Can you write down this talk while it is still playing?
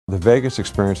The Vegas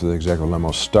experience with the Executive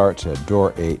Limo starts at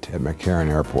door 8 at McCarran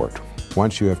Airport.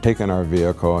 Once you have taken our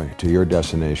vehicle to your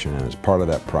destination, and as part of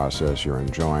that process you're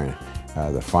enjoying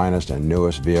the finest and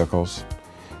newest vehicles,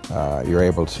 you're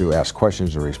able to ask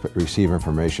questions and receive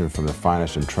information from the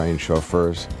finest and trained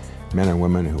chauffeurs, men and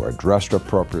women who are dressed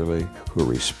appropriately, who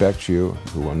respect you,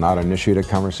 who will not initiate a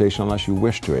conversation unless you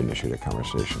wish to initiate a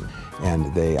conversation,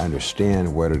 and they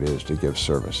understand what it is to give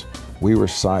service. We were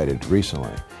cited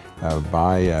recently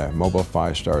by Mobile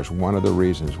 5 Stars, one of the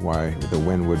reasons why the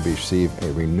Wynn would receive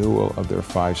a renewal of their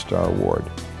 5-star award,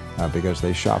 because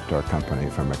they shopped our company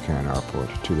from McCarran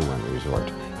Airport to the Wynn Resort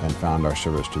and found our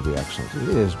service to be excellent.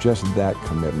 It is just that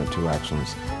commitment to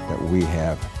excellence that we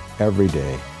have every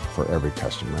day for every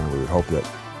customer, and we would hope that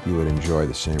you would enjoy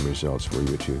the same results were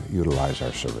you to utilize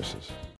our services.